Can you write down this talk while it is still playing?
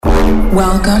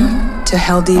Welcome to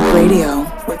Heldeep Radio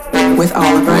with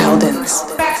Oliver Heldens.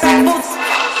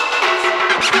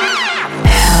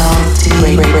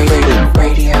 Heldeep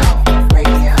Radio.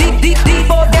 Deep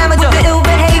damage of the ill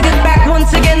behavior. Back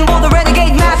once again for the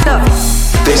renegade master.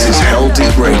 This is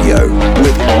Heldeep Radio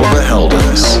with Oliver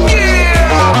Heldens.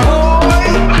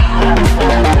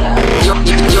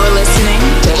 You're listening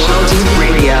to Heldeep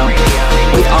Radio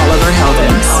with Oliver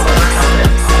Heldens.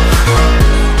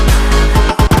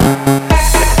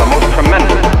 The most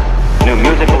tremendous new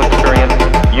musical experience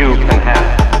you can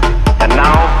have. And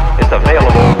now it's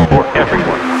available for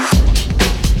everyone.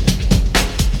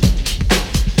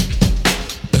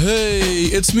 Hey,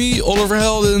 it's me, Oliver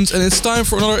Heldens, and it's time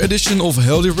for another edition of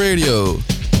Heldeep Radio.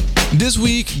 This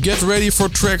week, get ready for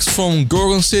tracks from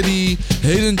Gorgon City,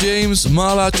 Hayden James,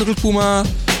 Mala, Chocolate Puma,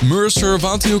 Mercer,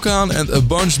 Valentino Khan, and a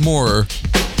bunch more.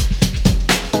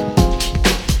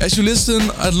 As you listen,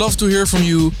 I'd love to hear from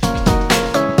you.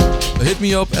 Hit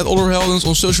me up at Oliver Heldens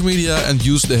on social media and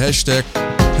use the hashtag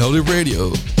Heldeep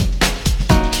Radio.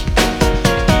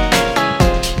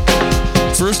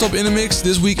 First up in the mix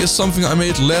this week is something I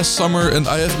made last summer and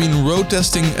I have been road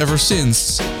testing ever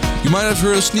since. You might have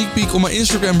heard a sneak peek on my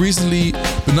Instagram recently,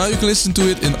 but now you can listen to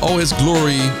it in all its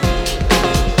glory.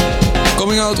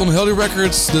 Coming out on Heldeep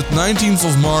Records the 19th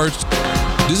of March,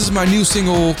 this is my new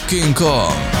single, King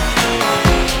Kong.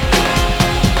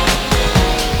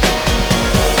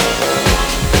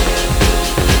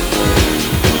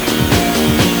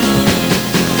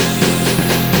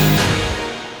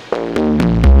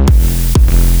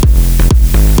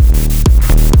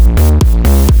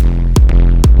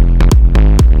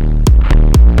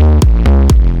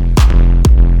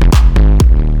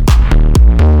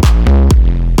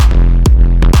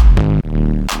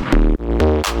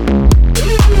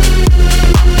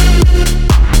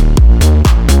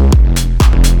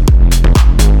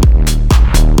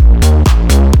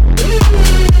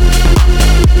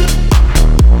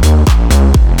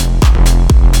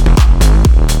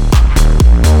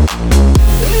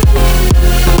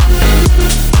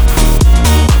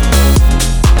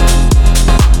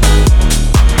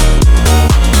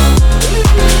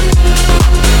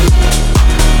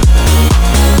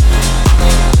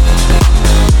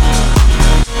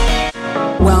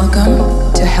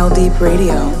 Welcome to Heldeep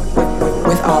Radio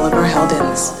with Oliver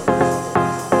Heldens.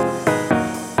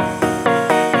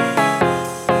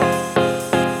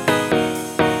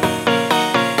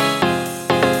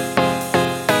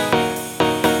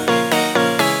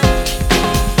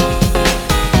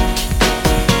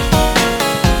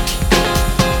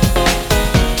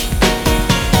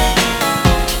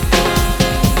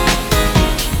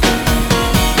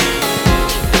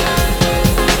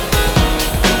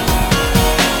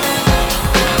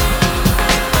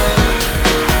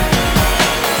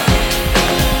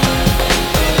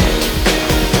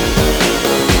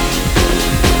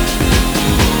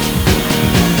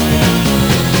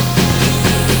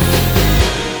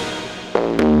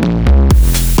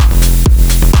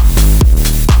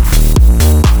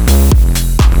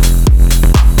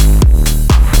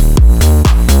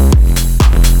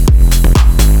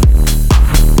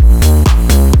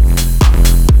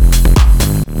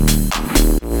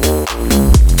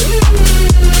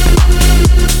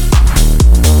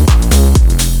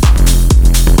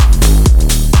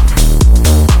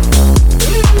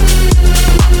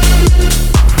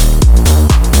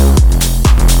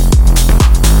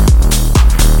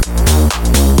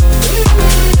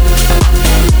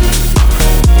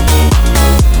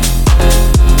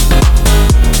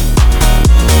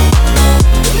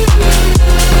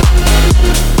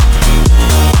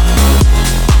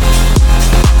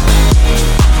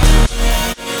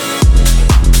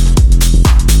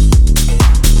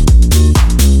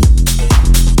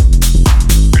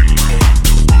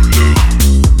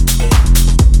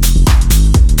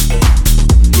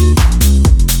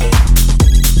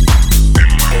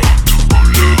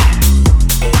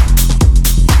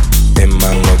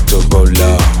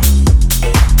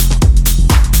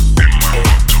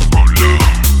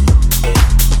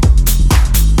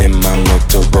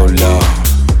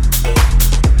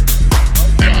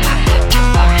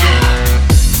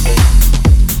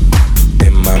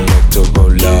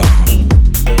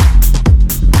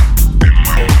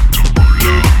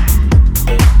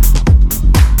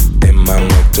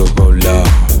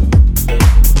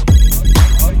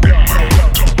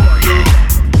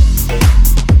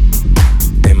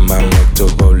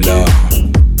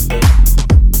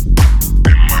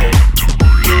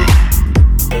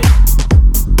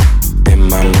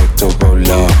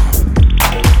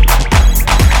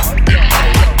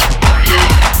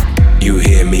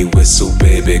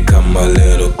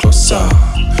 closer.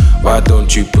 Why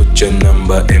don't you put your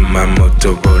number in my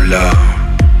Motorola?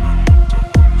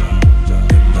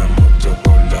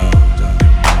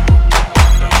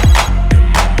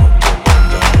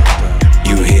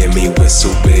 You hear me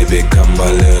whistle, baby, come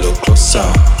a little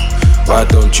closer. Why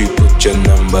don't you put your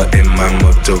number in my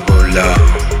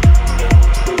Motorola?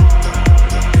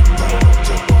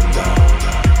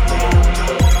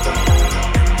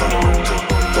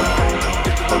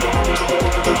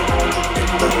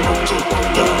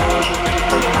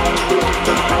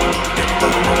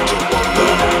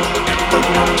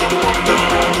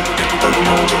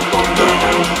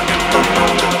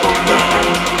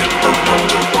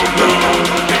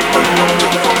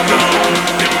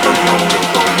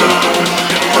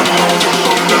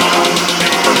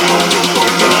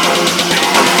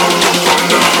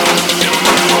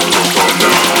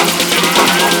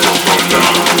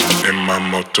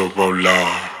 Motorola.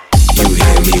 You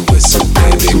hear me whistle,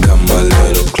 baby, come a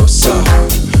little closer.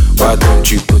 Why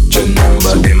don't you put your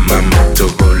number in my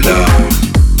Motorola?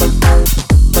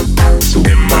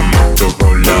 In my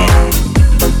Motorola.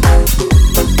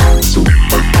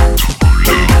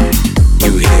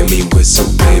 You hear me whistle,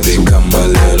 baby, come a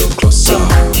little closer.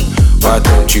 Why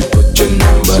don't you put your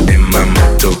number in my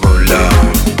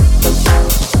Motorola?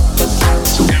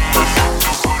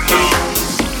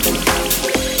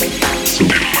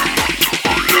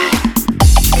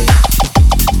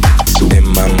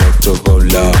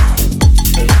 Motorola.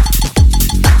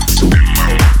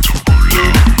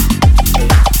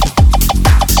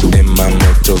 In my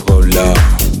Motorola.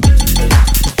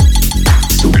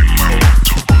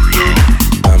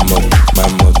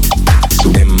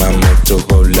 In my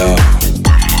Motorola.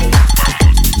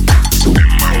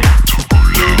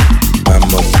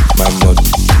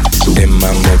 In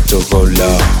my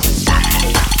Motorola.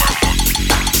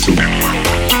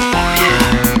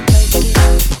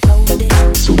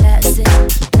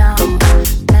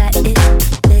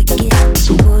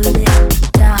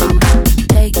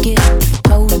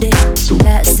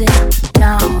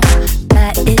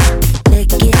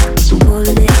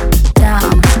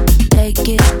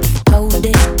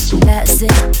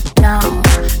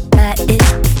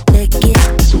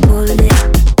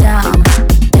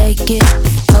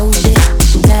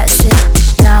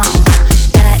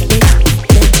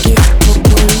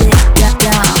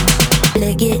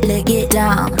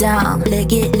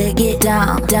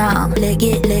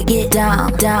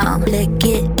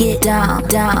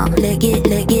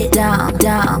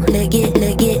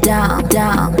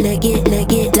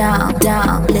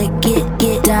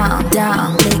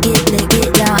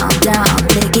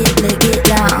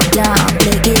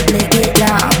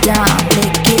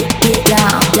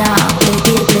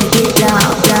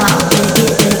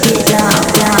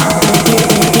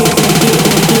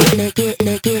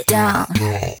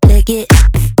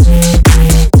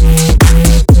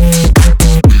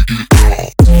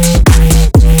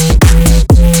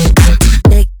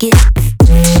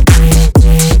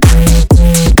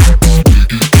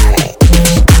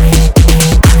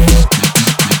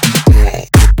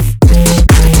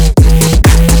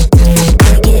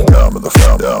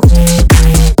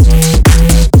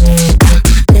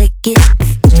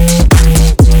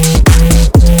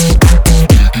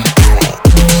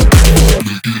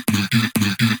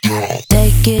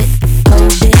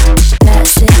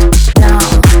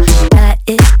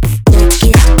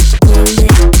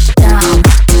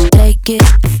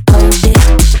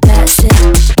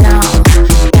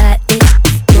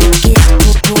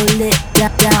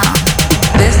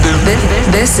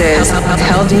 This is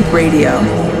Heldeep Radio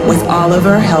with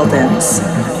Oliver Heldens.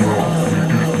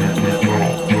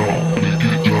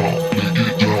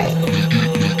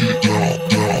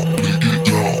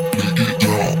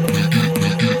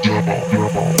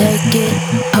 Take it,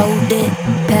 hold it,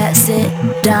 pass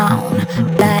it down.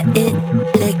 Light it,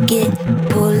 lick it,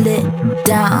 pull it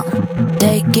down.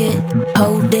 Take it,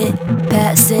 hold it,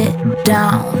 pass it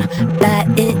down. Light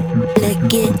it,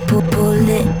 lick it, pull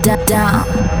it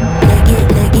down.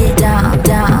 Lick it down,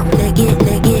 down. Lick it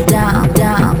down, down. Lick it down,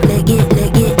 down. Lick it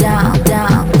down,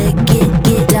 down. Lick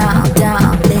it down, down. Lick it down, down.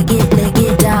 Lick it down,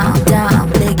 down.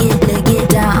 Lick it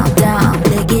down, down.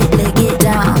 Lick it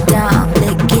down, down.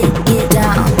 Lick it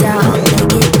down, down.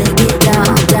 Lick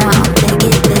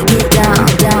it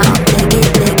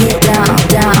down,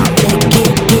 down. Lick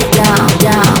it down,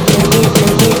 down. Lick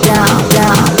it down,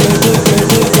 down. Lick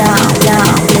it down,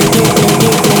 down. Lick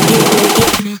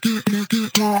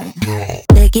it down.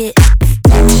 Lick it.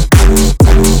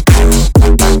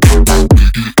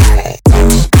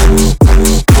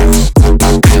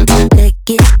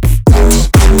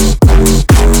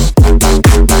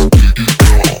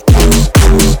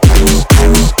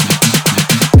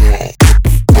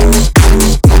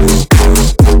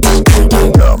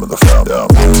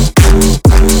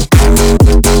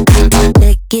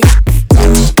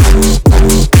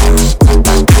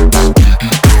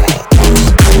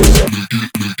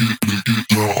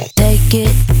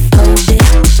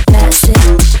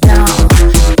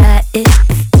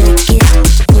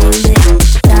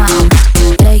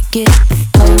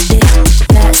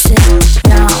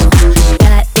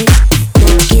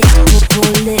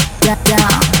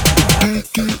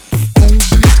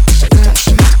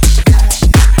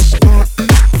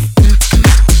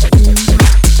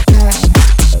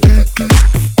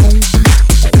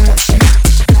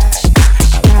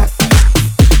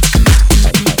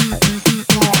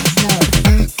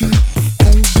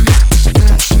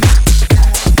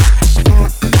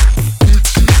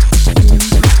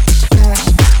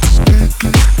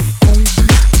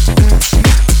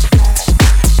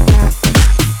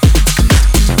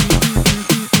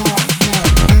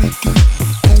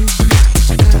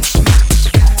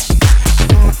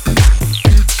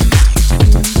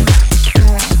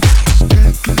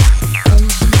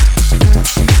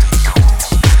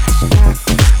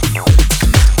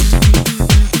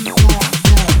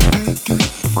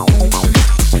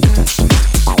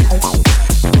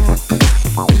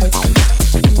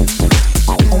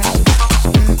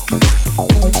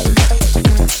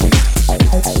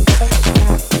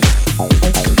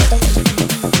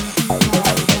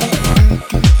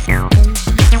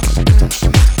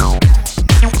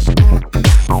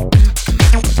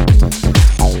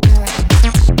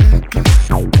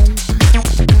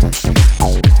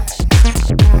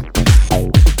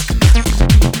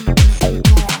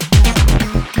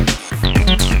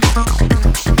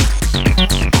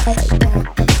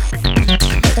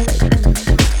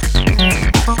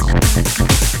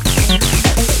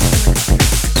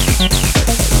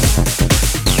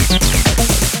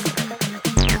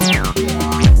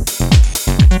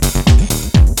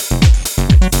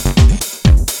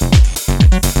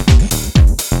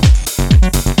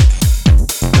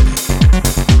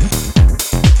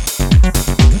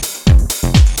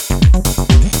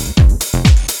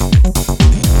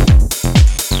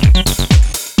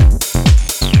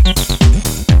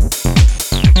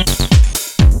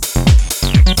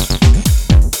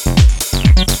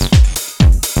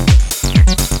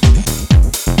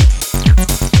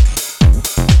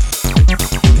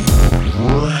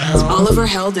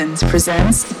 Oliver Heldens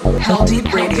presents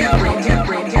Heldeep Radio.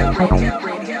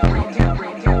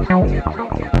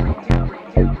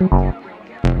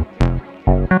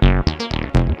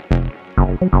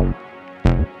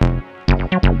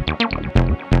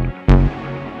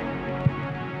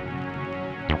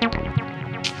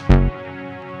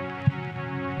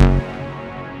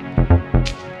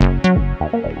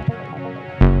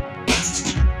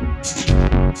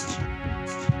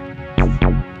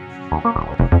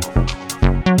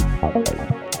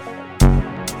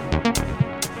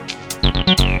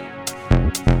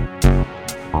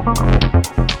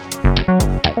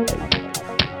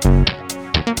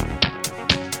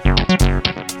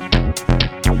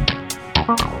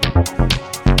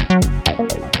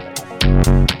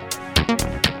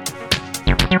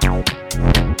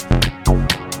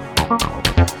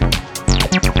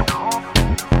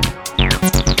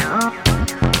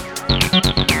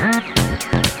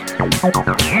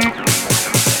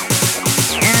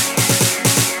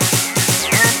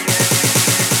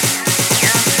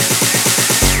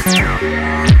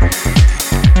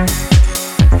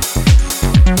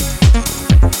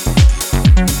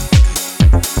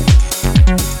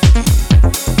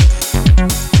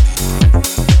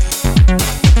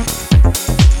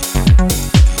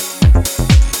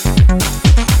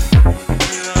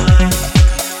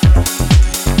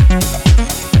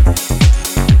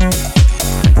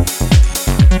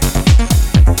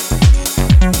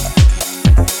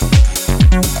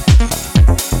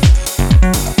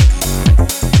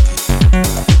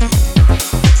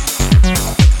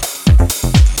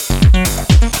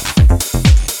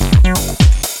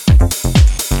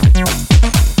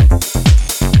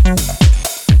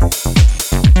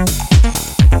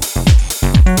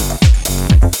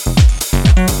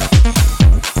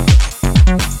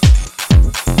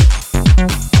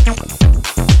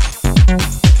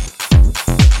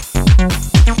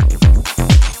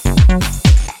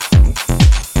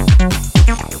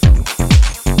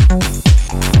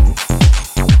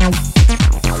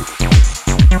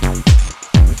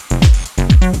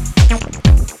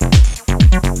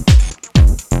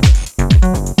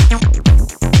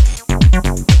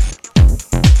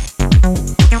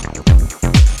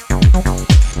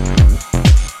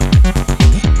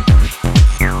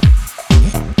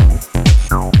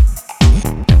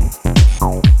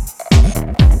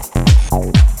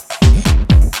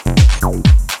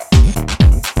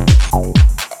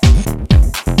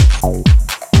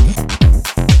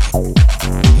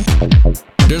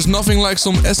 There's nothing like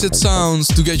some acid sounds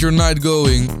to get your night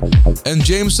going, and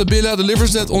James Sabilla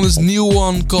delivers that on his new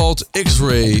one called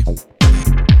X-Ray.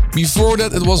 Before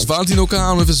that it was Valentino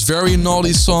Khan with his very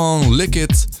naughty song Lick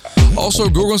It. Also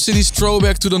Gorgon City's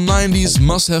throwback to the 90s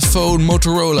must-have phone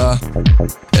Motorola.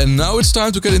 And now it's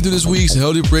time to get into this week's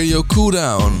Heldeep Radio Cool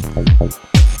Down.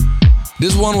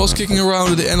 This one was kicking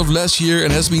around at the end of last year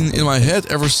and has been in my head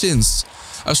ever since.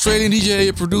 Australian DJ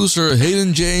and producer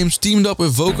Hayden James teamed up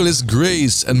with vocalist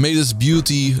Grace and made his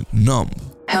beauty numb.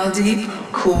 Heldeep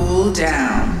Cool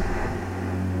Down.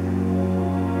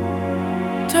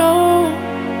 Don't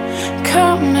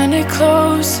come any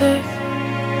closer.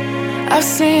 I've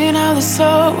seen how this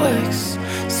all works.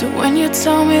 So when you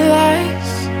tell me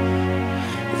lies,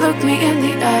 look me in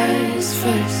the eyes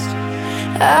first.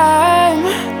 I'm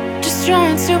just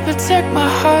trying to protect my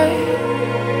heart.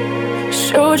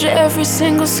 Showed you every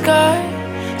single scar.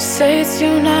 Say it's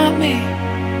you, not me,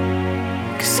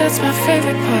 'cause that's my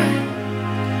favorite part.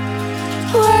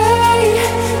 Why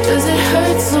does it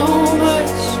hurt so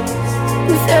much?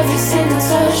 With every single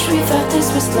touch we thought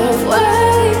this was love.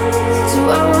 Why do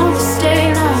I want to stay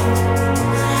now?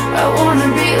 I wanna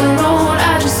be alone,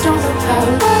 I just don't know how.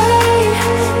 Why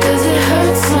does it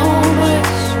hurt so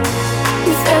much?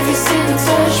 With every single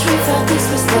touch we thought this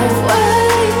was love. Why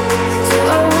do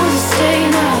I wanna stay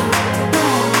now?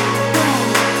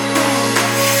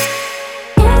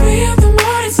 Worry in the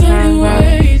mornings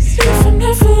anyways. If I'm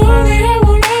never lonely, I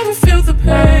won't ever feel the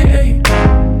pain.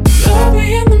 Love me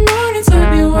in the mornings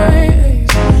anyways,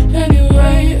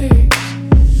 anyways.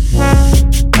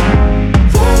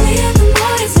 Love me in the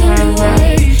mornings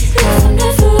anyways. If I'm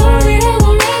never lonely, I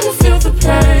won't ever feel the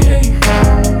pain.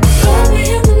 Love me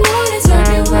in the mornings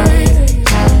anyways,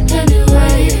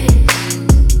 anyways.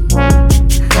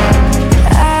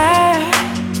 I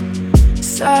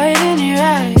saw it in your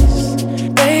eyes,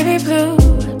 baby blue,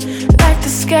 like the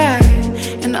sky.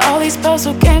 And all these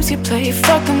puzzle games you play,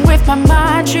 fucking with my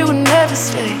mind, you would never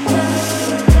stay.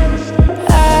 I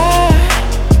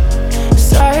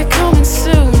saw it coming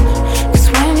soon, 'cause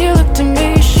when you looked at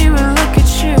me, she would look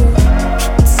at you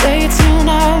and say it's you,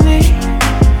 not me,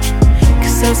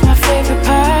 'cause that's my favorite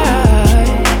part.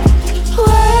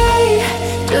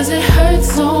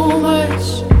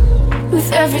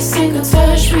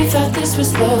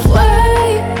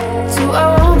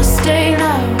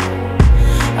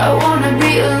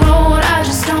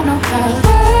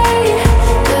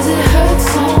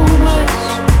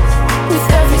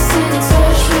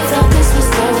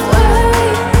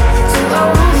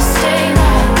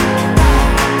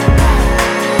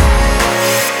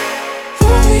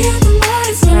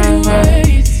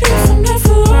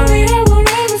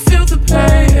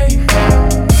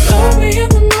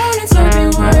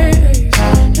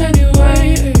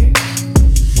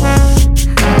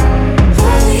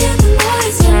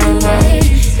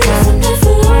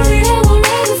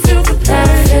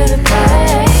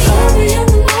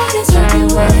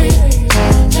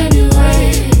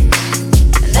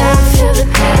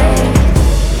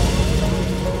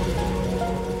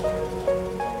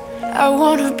 I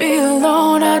wanna be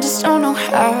alone, I just don't know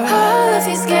how. All of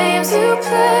these games you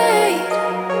play,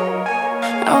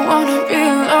 I wanna be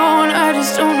alone, I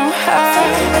just don't know how.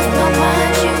 Thinking with my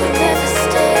mind you would never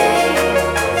stay.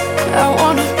 I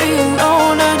wanna be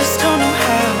alone, I just don't know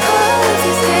how. All of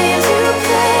these games you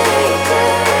play,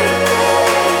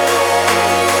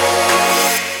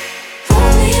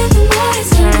 only in the morning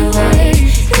turn away.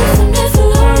 If I'm never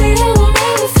lonely, I won't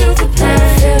ever feel the pain.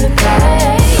 Feel the pain.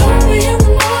 Only in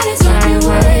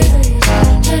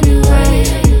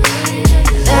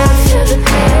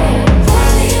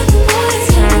the morning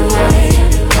turn away, never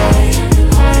feel the pain. Only in the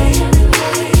morning turn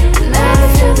away, never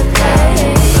feel the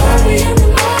pain. Only in the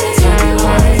morning turn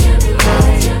away.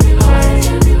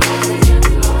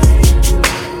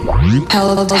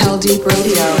 Heldeep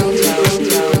Radio.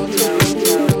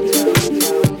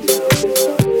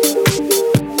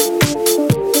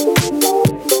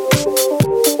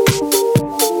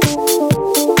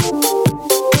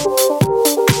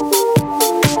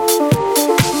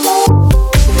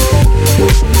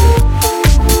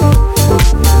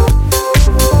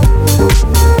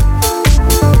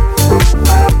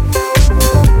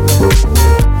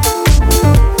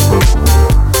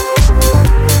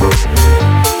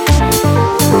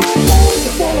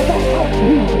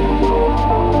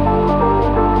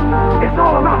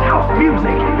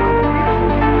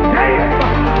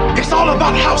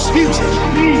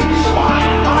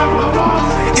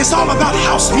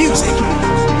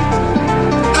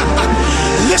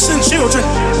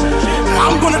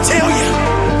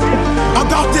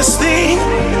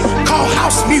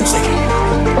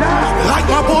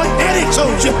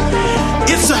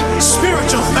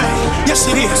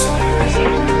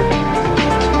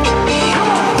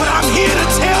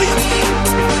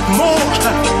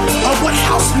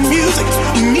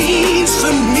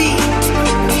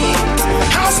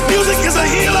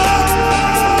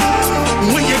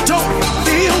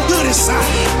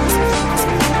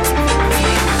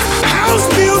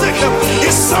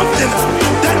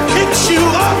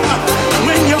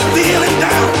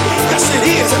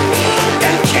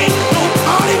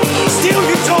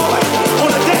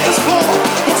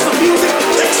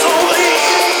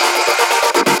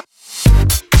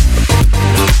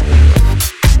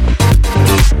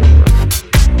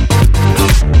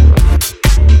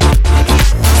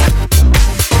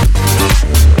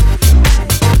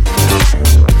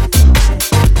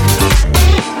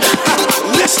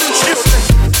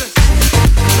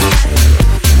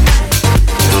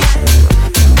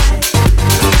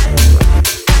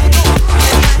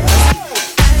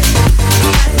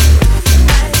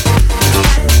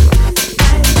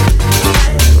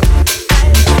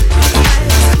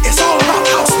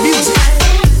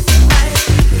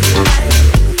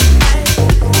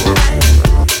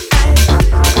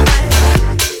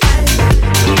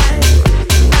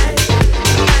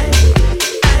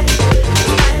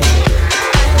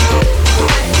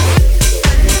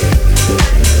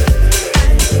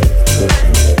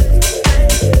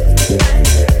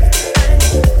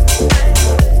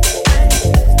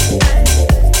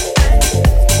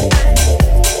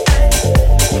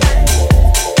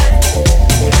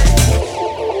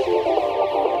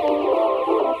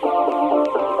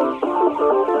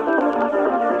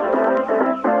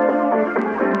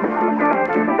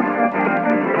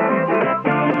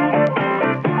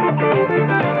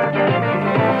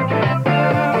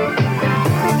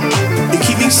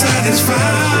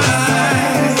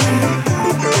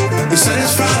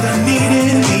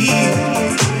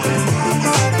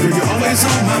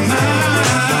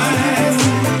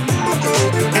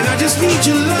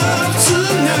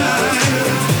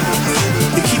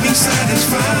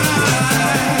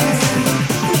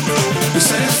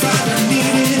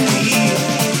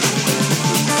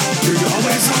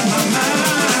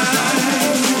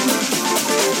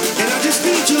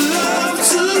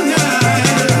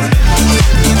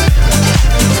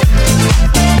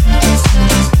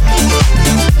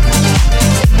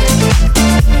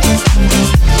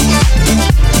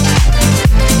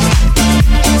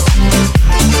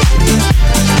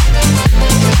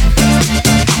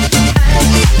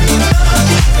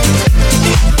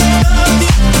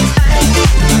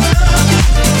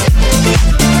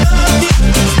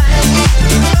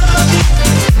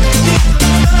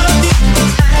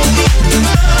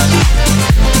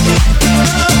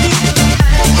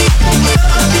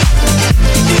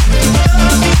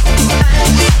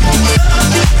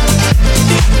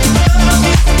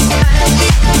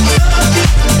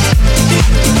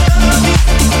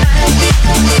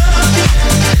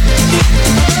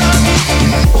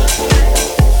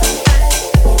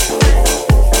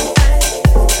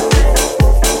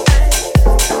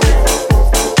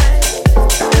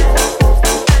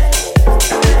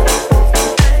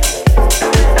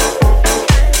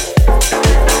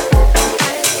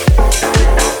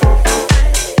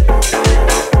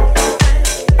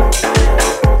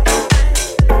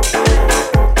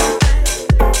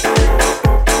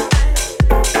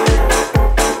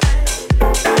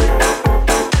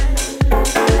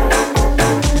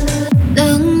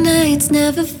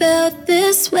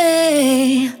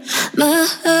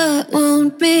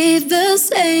 be the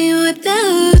same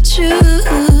without you.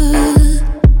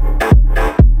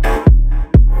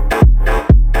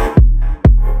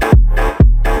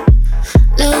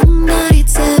 Long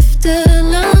nights after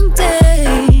long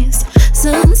days,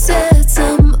 sunsets,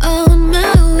 I'm on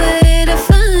my way to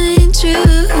find you.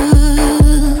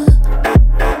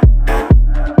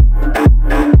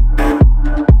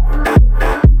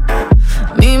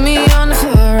 Meet me on the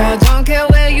floor, I don't care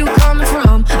where you coming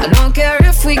from. I don't care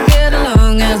if we get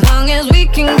along, as long as we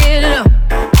can get it on.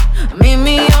 Meet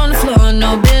me on the floor,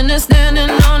 no business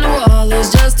standing on the wall.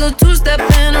 It's just a two-step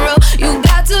in a row. You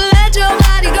got to let your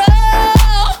body go.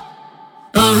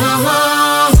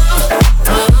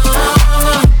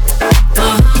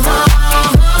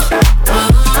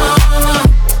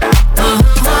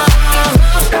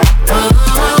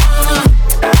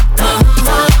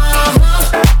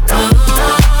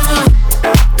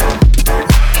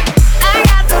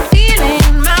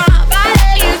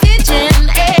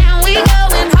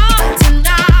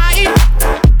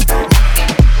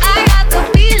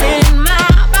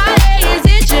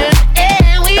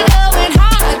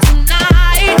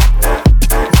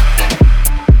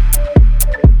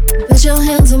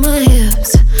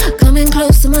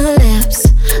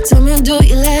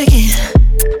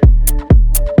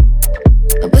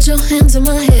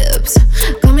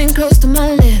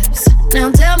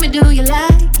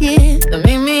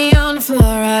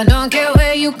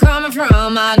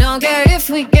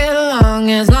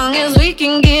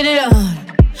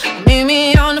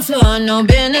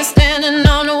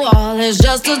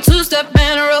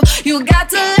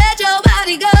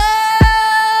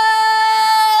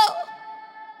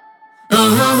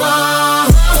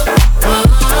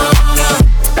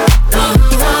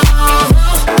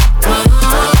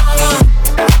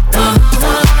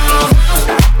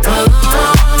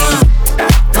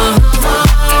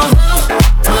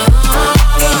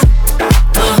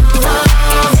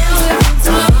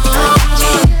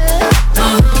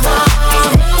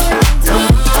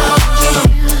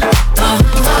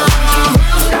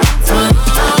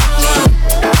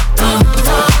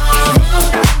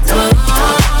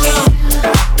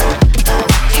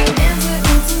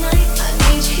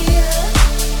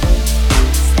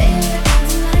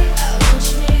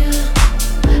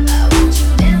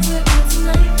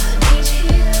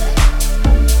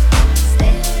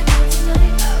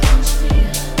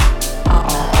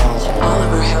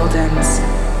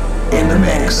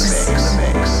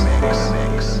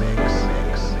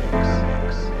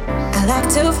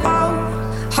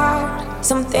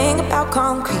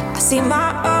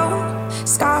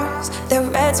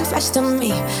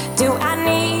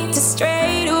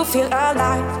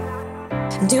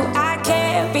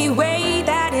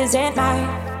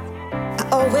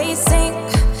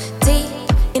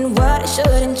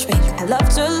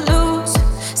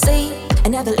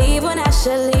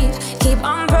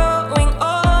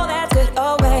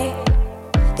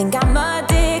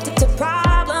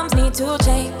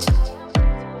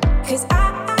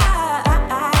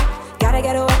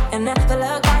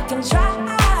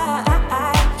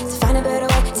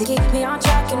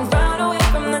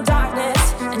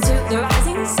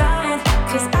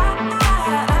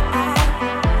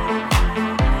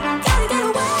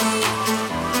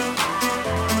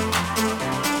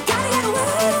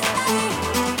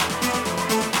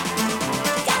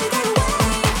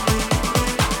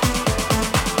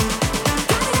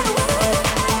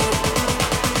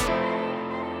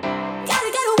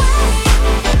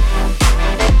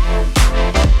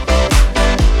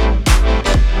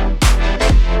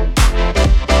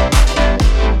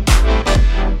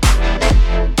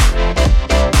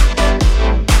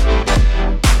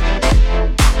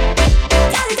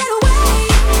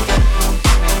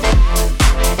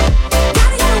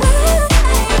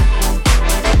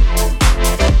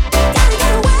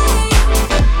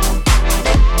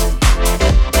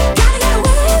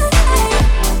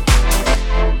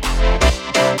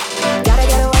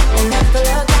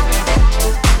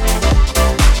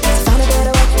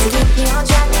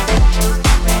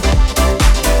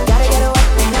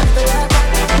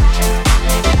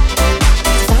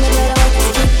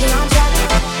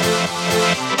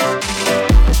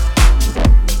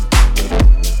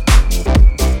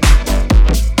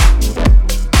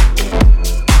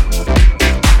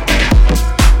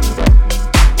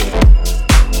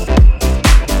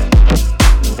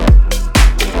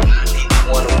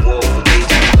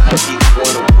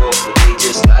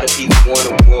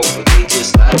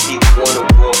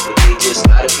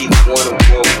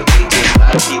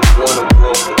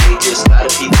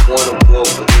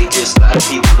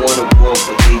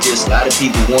 A lot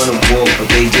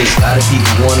of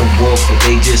people wanna walk, but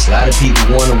they just just, a lot of people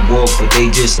wanna walk, but they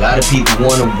just, a lot of people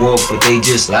wanna walk, but they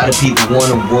just, a lot of people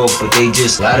wanna walk, but they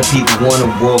just, a lot of people wanna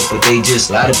walk, but they just,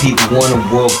 a lot of people wanna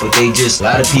walk, but they just, a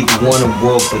lot of people wanna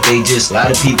walk, but they just, a lot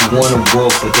of people wanna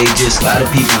walk, but they just, a lot of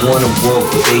people wanna walk,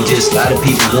 but they just, a lot of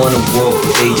people wanna walk,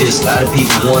 but they just, a lot of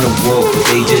people wanna walk, but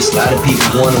they just, a lot of people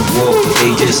wanna walk, but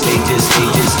they just, they just, they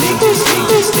just, they just, they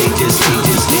just, they just, they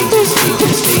just, they just, they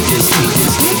just, they just, they just,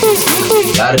 they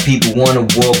just, a lot of people wanna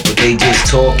walk, but they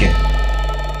just talking.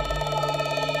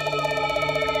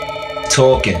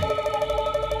 Talking.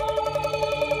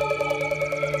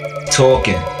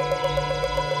 Talking.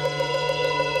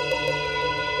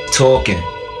 Talking.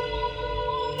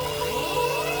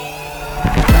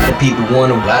 A lot of people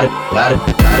wanna, a lot of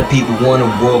people wanna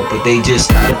walk, but they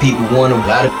just, a lot of people wanna, a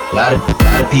lot of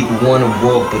people wanna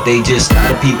walk, but they just, a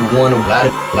lot of people wanna, a lot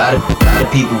of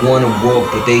people wanna walk,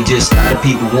 but they just, a lot of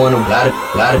people wanna, a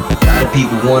lot of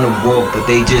people wanna walk, but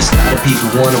they just, a lot of people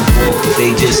wanna walk, but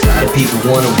they just, a lot of people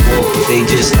wanna walk, but they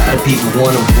just, a lot of people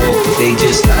wanna walk, but they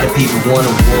just, a lot of people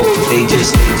wanna walk, but they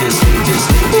just, they just, they just,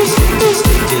 they just,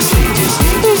 they just, they just,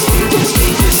 they just, they just,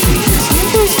 they just, they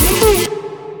just, they just,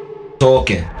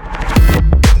 talking.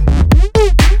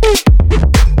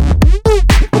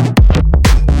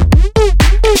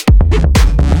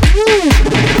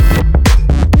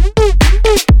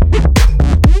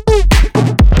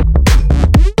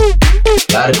 A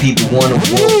lot of people wanna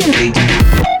walk, but they just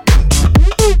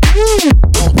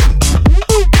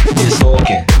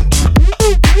talking.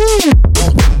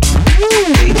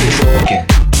 They just talking.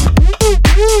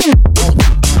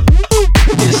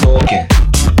 Just talking.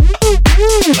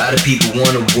 A lot of people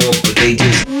wanna walk, but they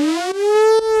just talking.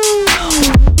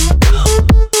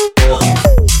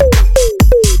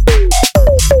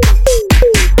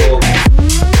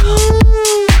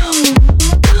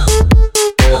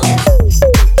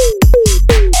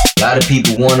 A lot of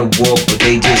people wanna walk, but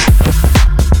they just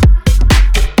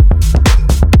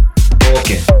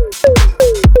talking.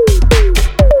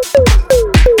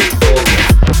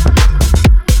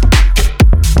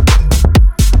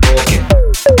 Talking.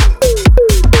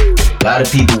 A lot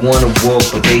of people wanna walk,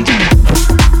 but they just talking.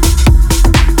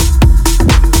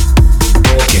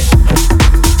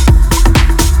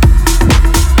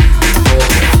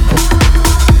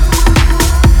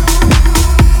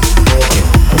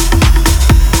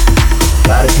 A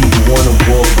lot of people wanna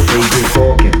walk, but they just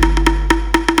talking.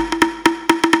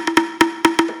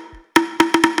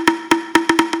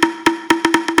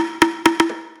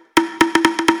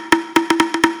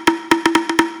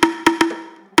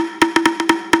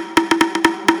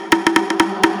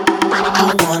 I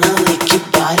wanna lick your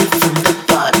body from the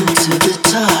bottom to the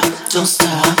top. Don't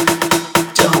stop,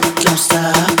 don't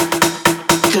stop.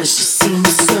 'Cause you seem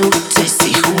so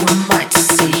tasty. Who am I to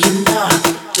say you're not?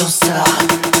 Don't stop,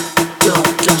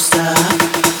 don't stop.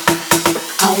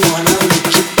 I wanna lick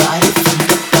your body from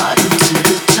the bottom to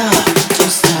the top.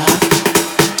 Don't stop,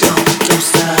 don't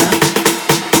stop.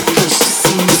 'Cause you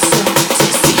seem so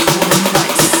tasty. Who am I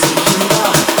to say you're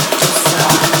not? Don't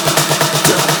stop,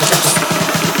 don't stop.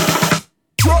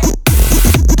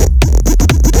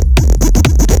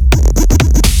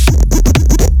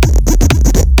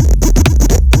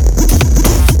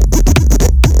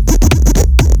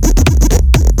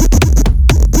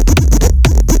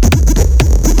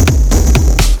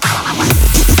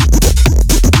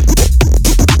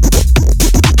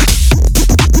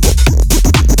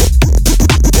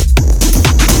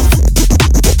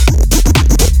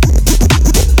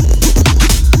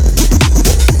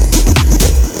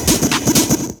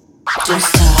 Don't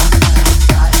stop.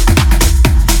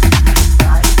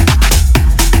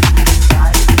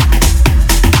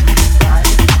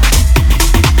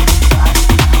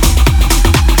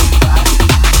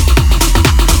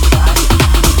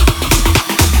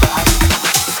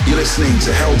 You're listening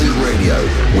to Heldeep Radio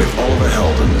with Oliver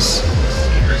Heldens.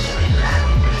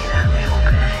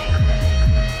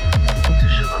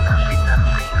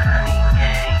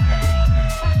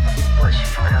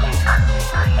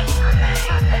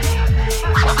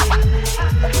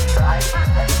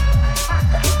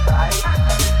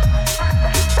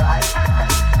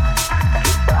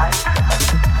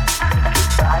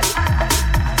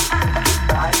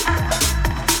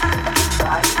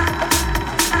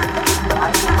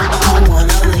 I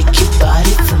wanna lick your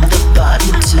body from the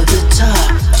bottom to the top.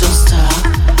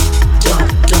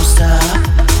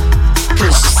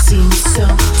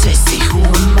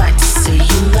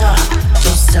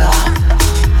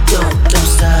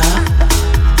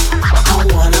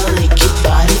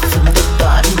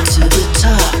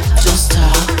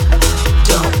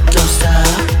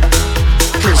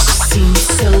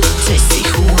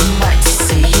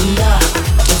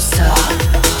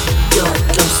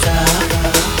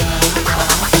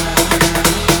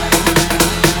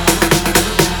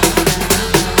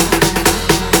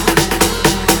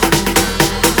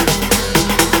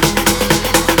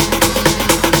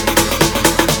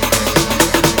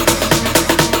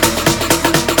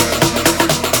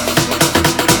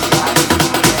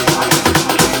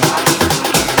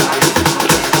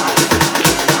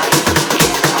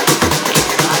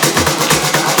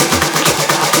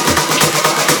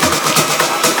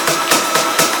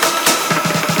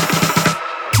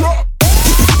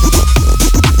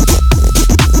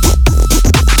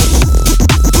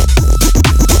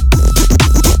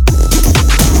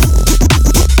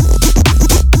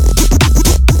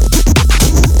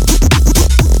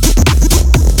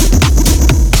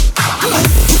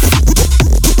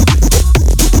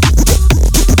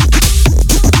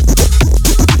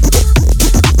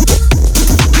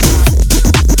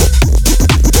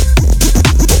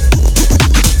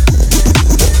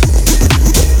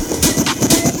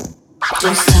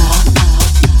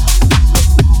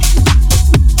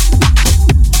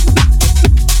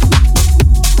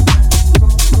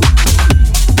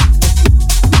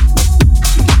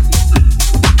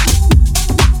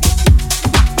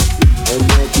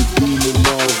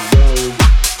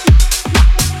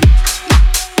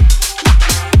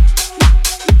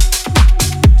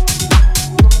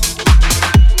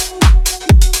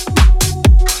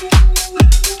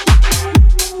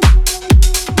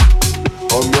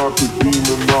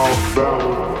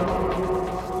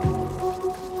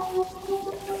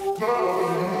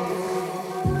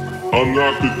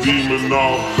 Unlock the demon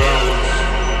off balance.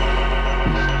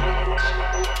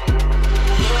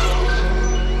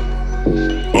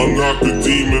 Unlock the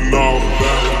demon off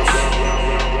balance.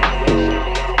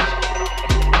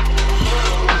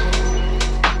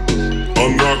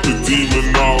 Unlock the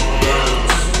demon off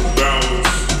balance. Balance,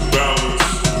 balance,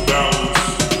 balance,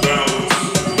 balance,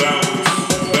 balance,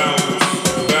 balance,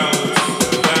 balance,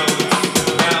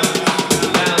 balance,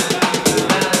 balance.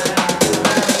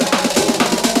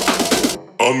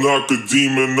 Unlock the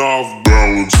demon off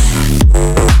balance.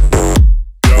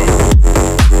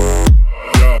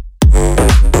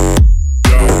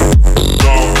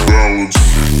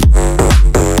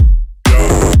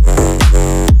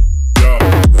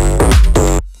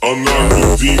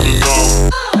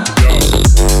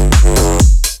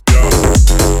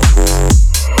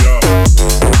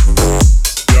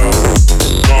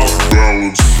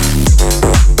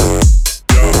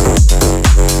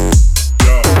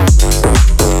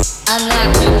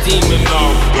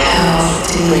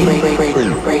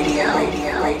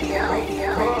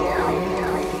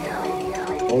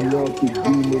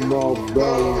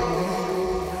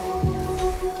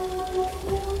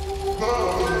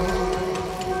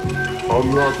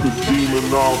 Unlock the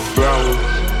demon off balance.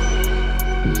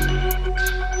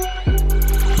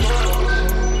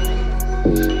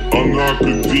 Unlock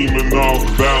the demon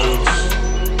off balance.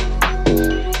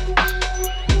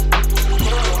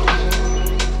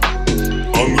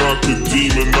 Unlock the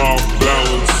demon off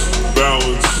balance.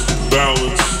 Balance,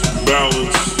 balance,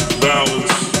 balance,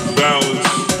 balance, balance,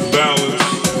 balance, balance,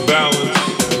 balance,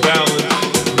 balance,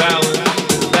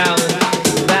 balance,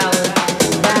 balance,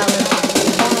 balance.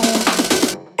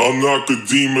 Unlock the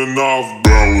demon off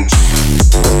balance.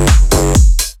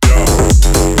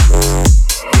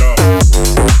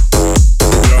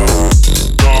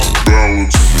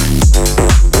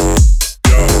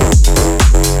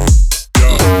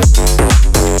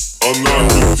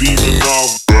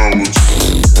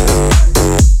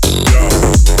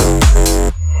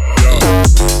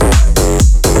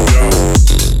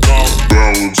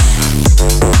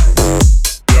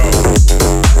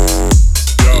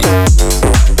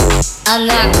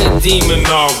 Demon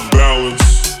off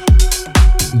balance.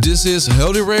 This is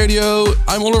Heldeep Radio.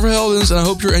 I'm Oliver Heldens and I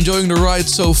hope you're enjoying the ride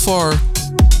so far.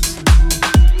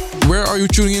 Where are you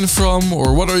tuning in from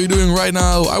or what are you doing right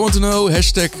now? I want to know.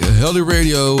 #Heldeep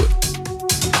Radio.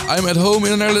 I'm at home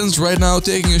in the Netherlands right now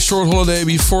taking a short holiday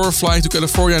before flying to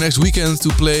California next weekend to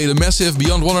play the massive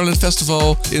Beyond Wonderland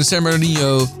Festival in San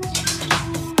Bernardino.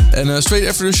 And straight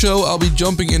after the show, I'll be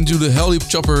jumping into the Heldeep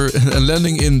chopper and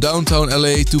landing in downtown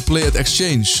LA to play at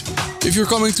Exchange. If you're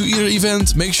coming to either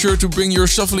event, make sure to bring your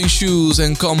shuffling shoes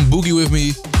and come boogie with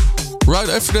me. Right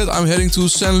after that, I'm heading to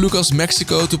San Lucas,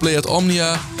 Mexico to play at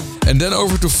Omnia. And then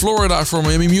over to Florida for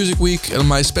Miami Music Week and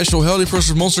my special Heldeep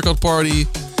vs. Monster Cut party.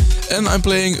 And I'm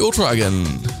playing Ultra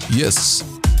again. Yes.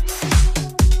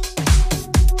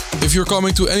 If you're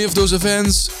coming to any of those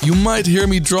events, you might hear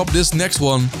me drop this next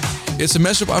one. It's a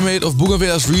mashup I made of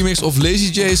Bougainvillea's remix of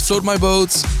Lazy J's Float My Boat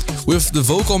with the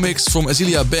vocal mix from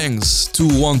Azealia Banks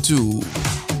 212.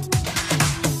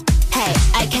 Hey,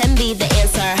 I can be the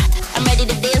answer. I'm ready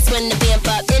to dance when the vamp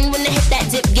up. And when I hit that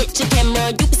dip, get your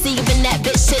camera. You can see even that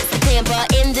bitch shit's the camper.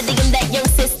 In the DM, that young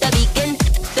sister beacon.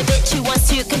 The bitch who wants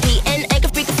to compete. And I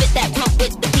can freak fit that pump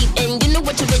with the peep. And you know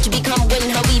what your bitch become when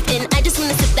her weave in. I just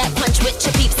wanna sip that punch with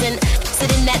your peeps and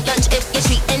sit in that lunch if you're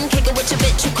treating. Kick it with your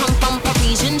bitch who come from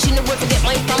Parisian. She know where to get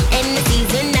my from in the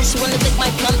season. Now she wanna lick my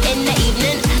plum in the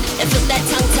evening. And flip that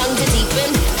tongue to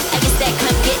deepen. I guess that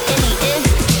can't get any in.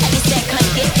 I guess that can't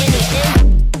get any in.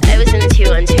 I was in the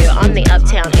 212 on the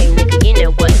uptown. Hey nigga, you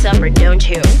know what's up or don't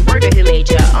you? Word who made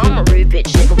ya? I'm a rude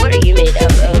bitch nigga. What are you made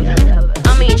up of?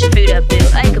 I'ma eat your food up, boo.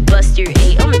 I could bust your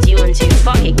 8. I'ma do 1 2.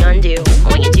 Fuck it, gun do.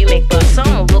 When you do make bucks,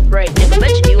 I'ma look right, nigga.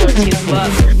 Bet you do want to fuck.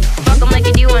 Fuck 'em like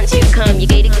you do want to come. You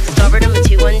gated, get discovered. I'm a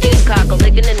 2-1 deuce. Cock a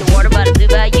licking in the water by the blue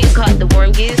bayou. Caught the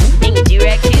warm goose. And you do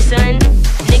rag too, son.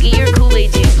 Nigga, you're a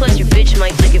Kool-Aid dude. Plus your bitch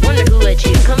might lick it. Wonder who let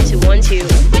you come to 1 2.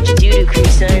 What you do to crew,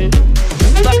 son?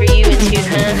 Fuck are you into,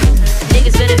 huh?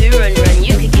 Niggas better who run.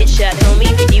 You could get shot, homie,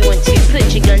 if you want to.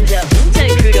 Put your guns up. Tell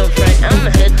your crew don't front. I'm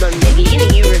a hoodlum, nigga. You know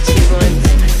you were 2-1.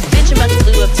 Bitch, I'm about to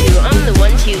blue up too. I'm the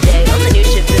 1 2 day. I'm the new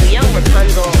ship, boo. Young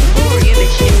Rapunzel. Who are you,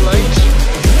 bitch? New lunch.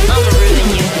 I'ma ruin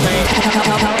you, man.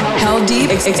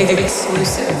 Heldeep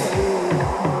exclusive.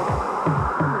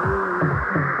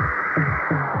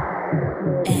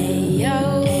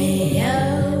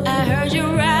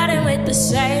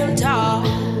 Same tall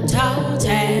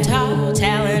tale,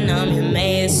 telling them you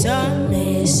made some,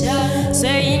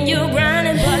 saying you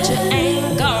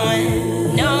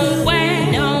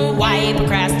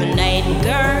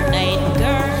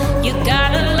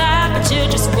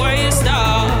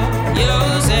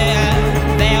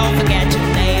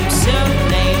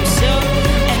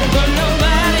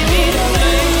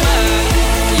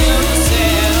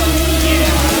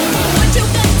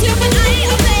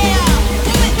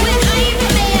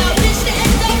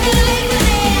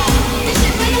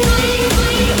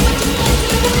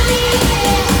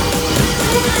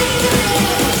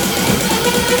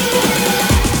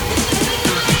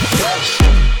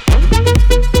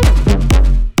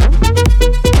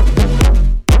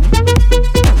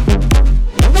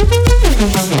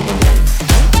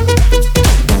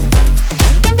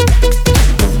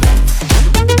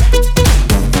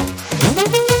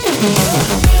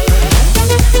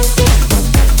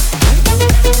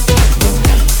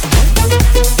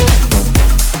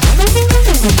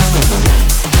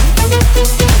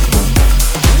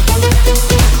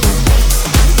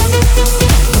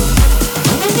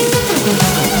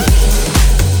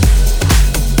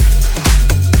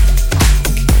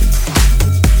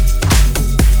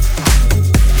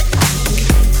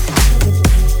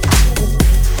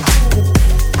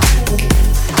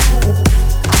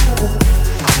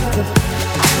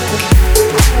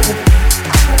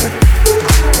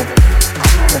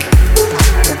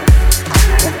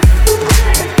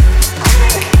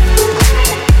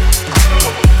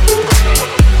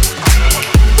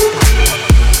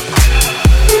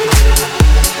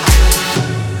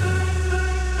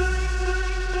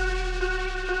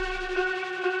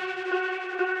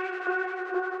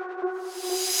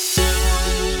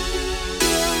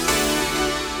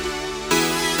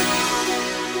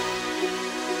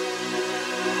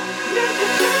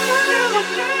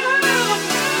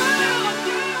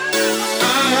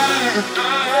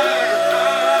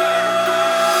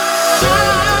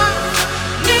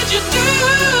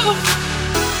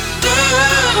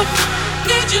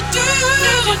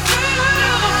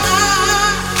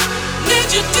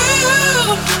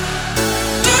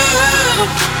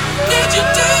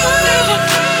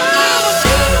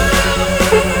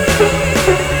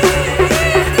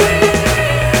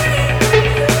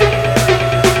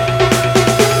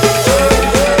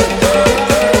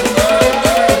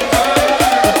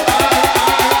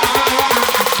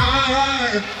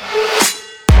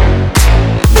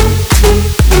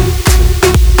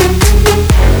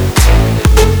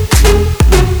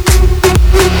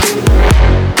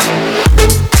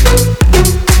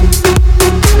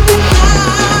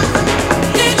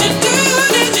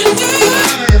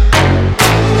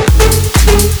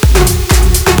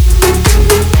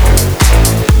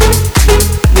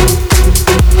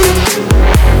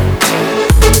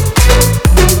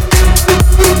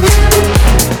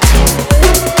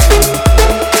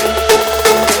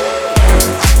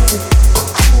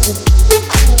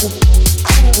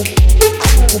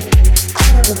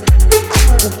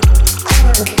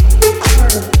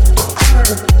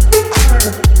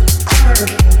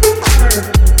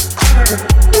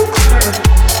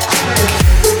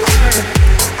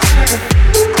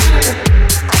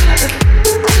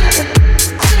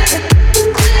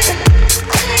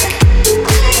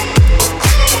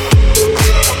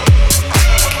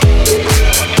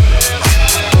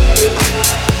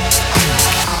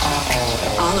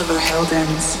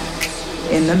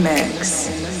in the mix.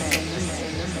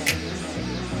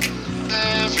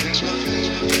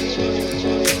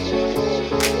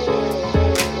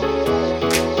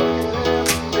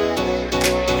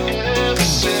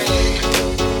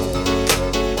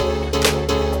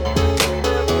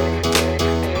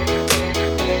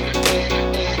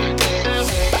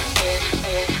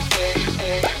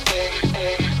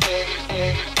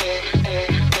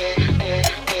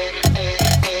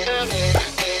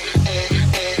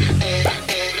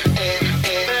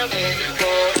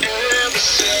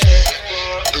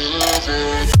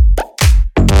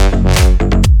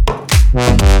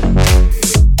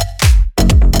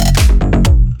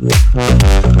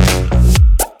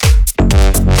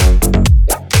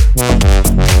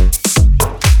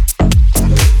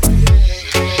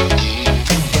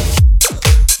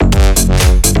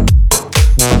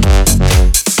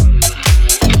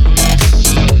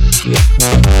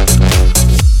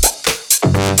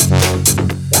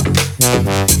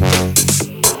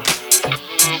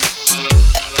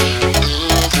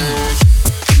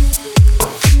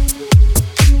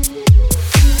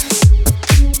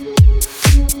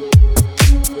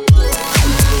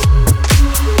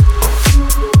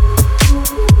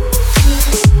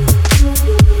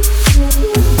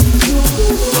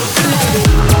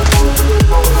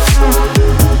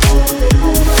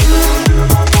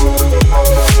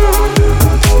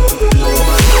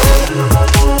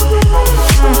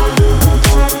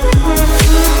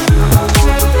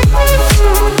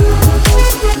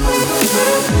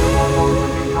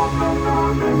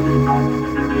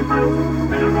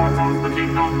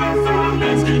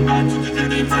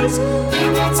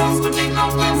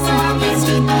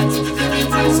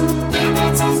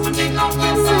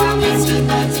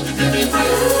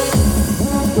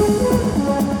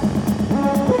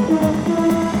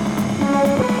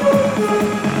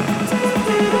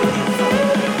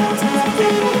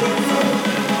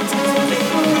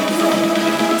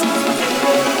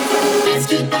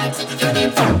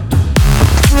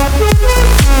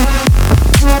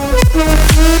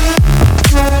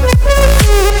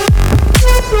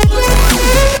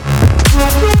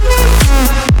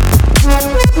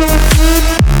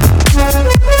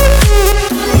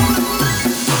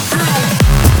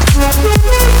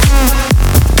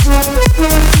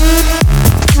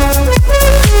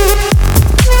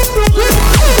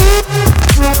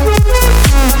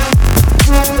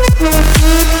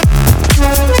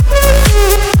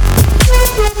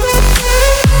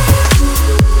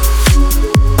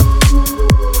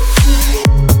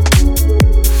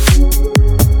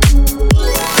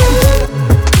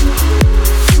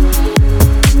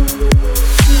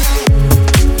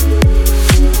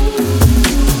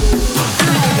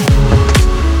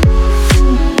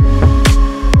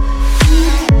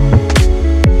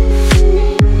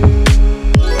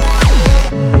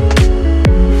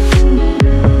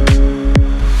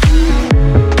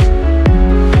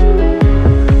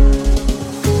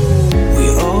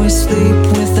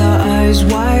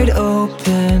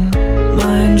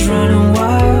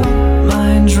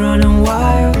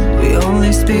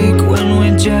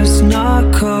 Just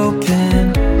not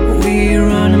coping. We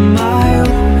run a mile,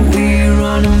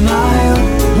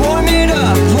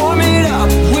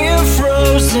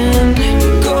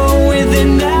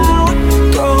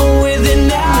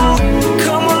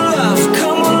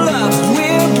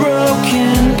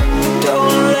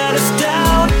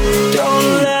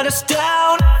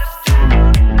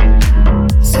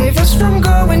 from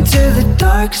going to the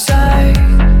dark side.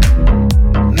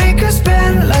 Make us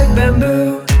bend like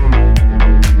bamboo.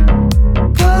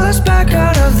 Pull us back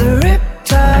out of the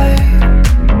riptide.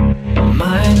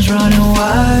 Minds running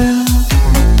wild.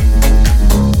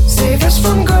 Save us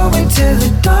from going to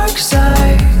the dark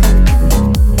side.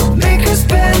 Make us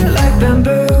bend like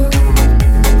bamboo.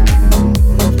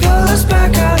 Pull us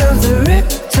back out of the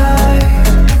riptide.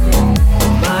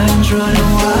 Minds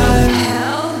running wild.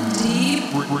 Heldeep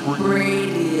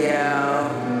Radio.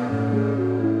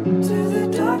 To the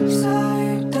dark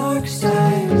side, dark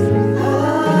side.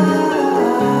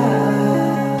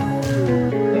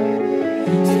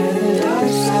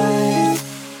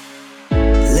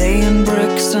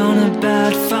 On a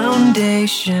bad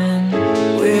foundation.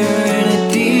 We're in it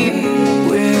deep,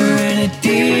 we're in it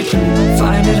deep.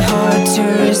 Find it hard to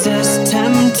resist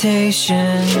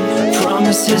temptation.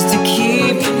 Promises to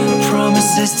keep,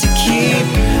 promises to keep.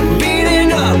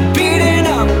 Beating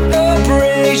up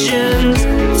operations.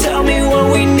 Tell me what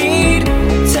we need,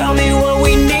 tell me what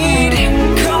we need.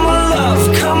 Come on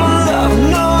love,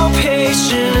 no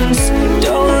patience.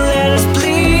 Don't let us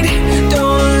bleed,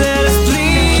 don't let us bleed.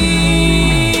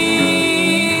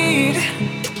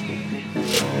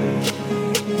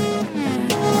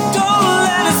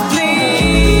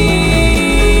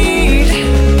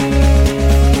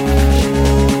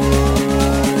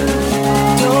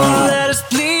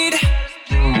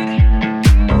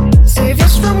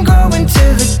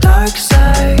 Dark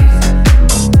side.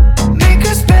 Make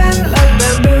us bend like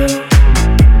bamboo.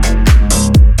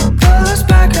 Pull us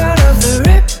back out of the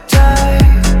riptide.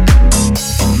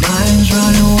 Minds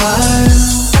running wild.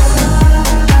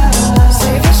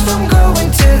 Save us from going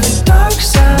to the dark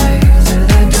side.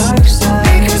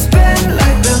 Make us bend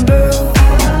like bamboo.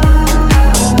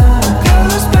 Pull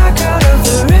us back out of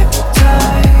the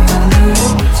riptide.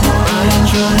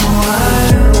 Minds running wild.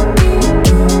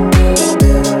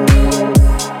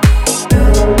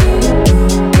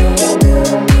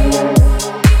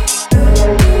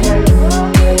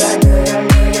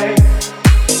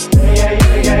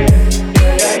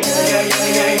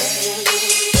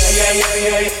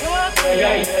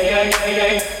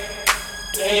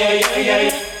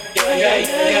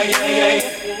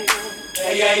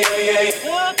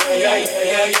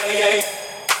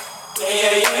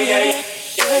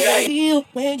 Feel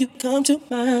when you come to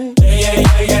mind.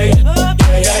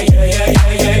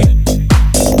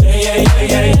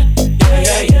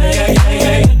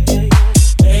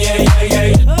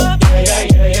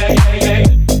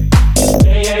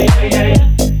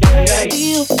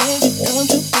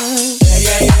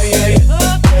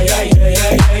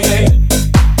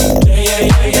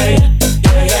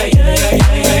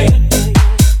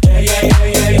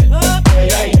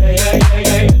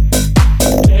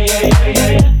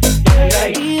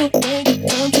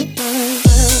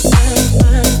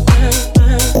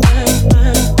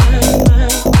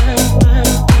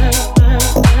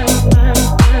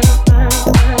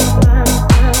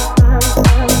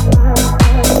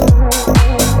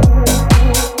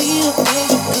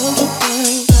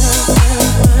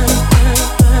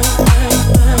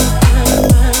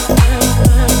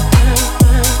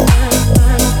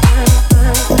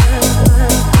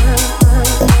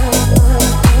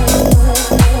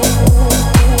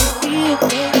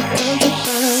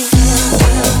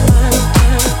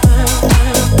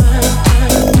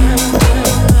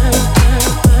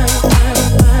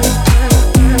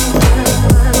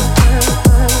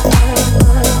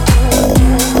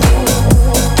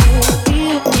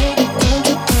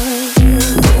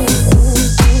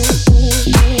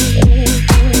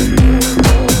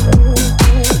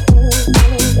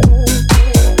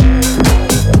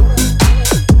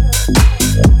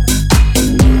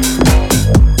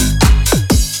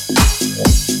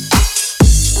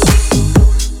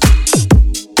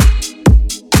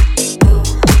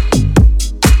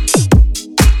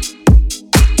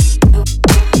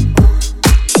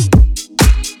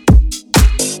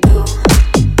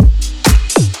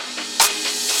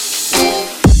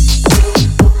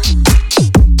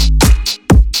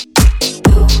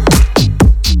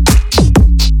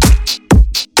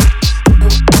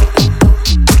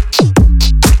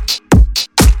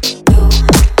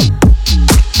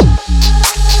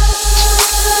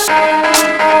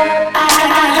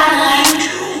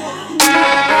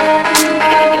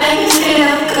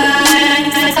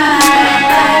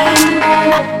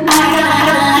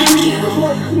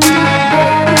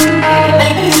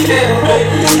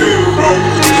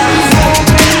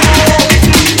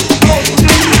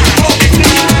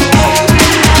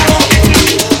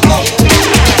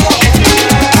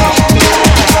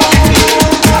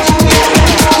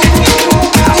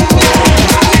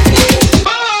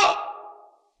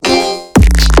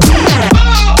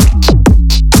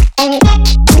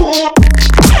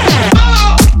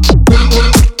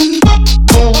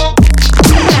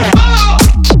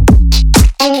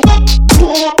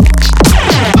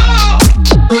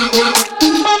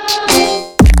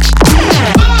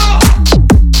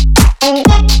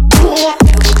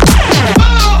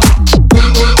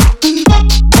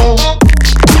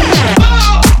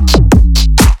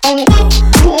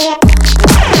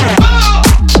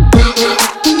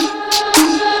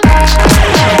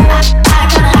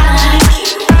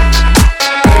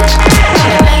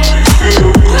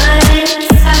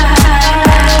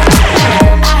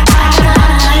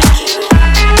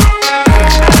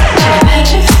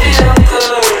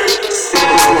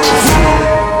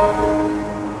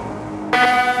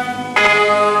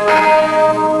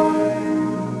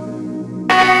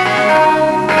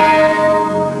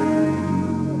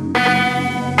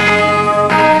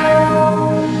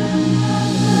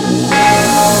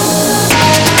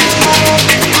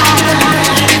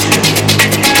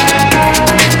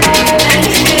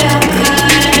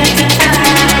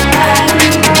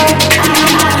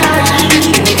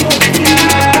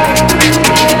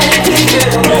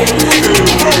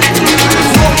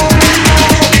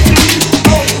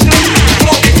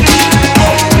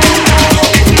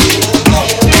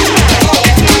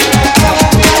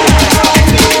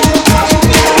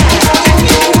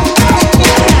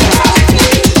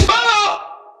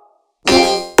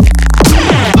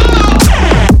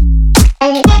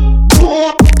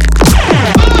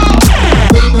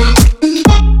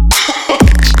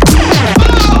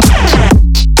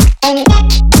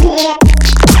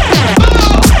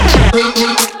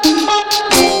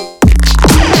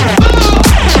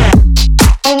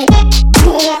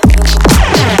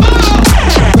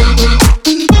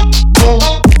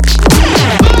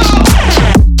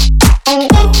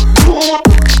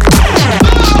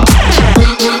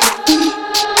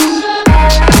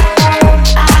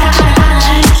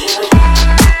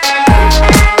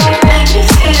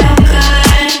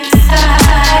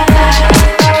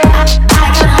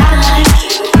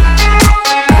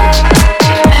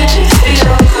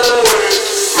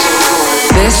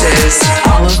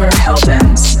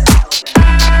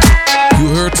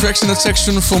 tracks in that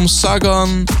section from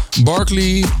Sagan,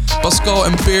 Barkley, Pascal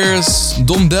and Pierce,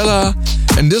 Dom Della,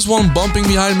 and this one bumping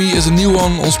behind me is a new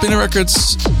one on Spinning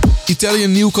Records,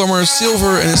 Italian newcomer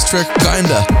Silver and his track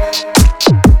Kinda.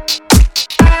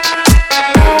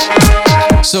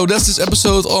 So that's this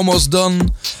episode almost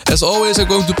done. As always, I'm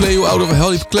going to play you out of a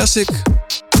Heldeep classic.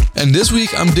 And this week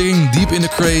I'm digging deep in the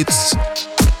crates.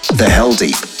 The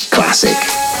Heldeep Classic.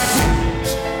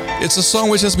 It's a song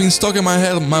which has been stuck in my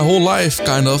head my whole life,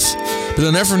 kind of, but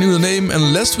I never knew the name,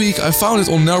 and last week I found it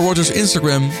on Nell Rogers'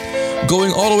 Instagram.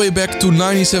 Going all the way back to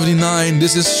 1979,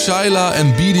 this is Shyla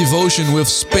and B Devotion with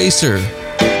Spacer.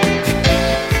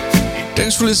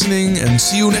 Thanks for listening and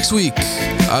see you next week.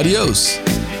 Adios.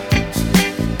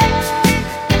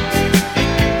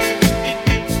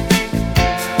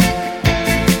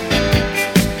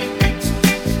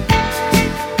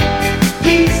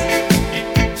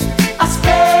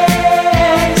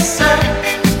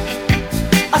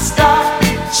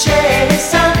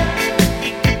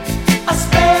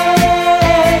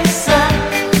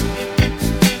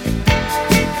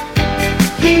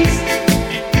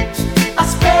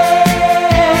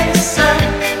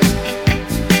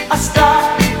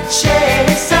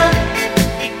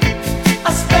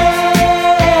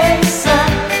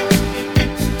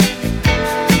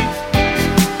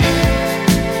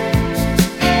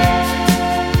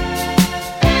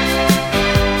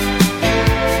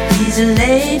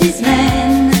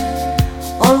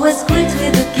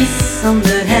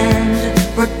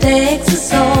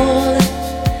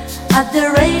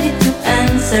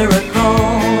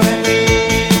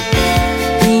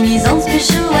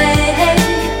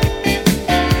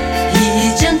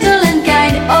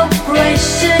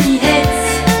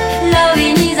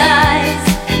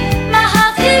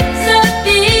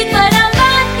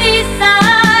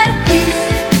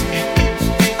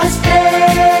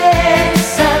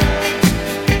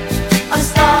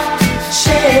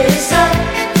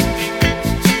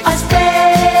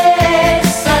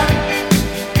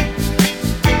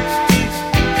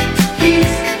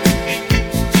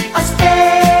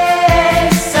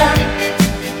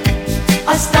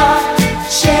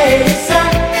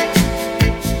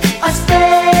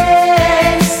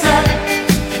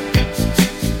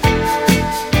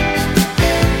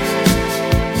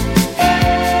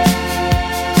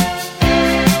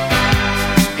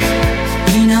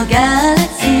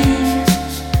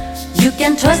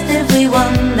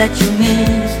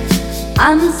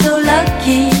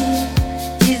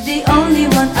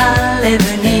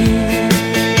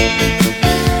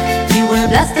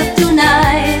 Blast of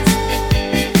tonight.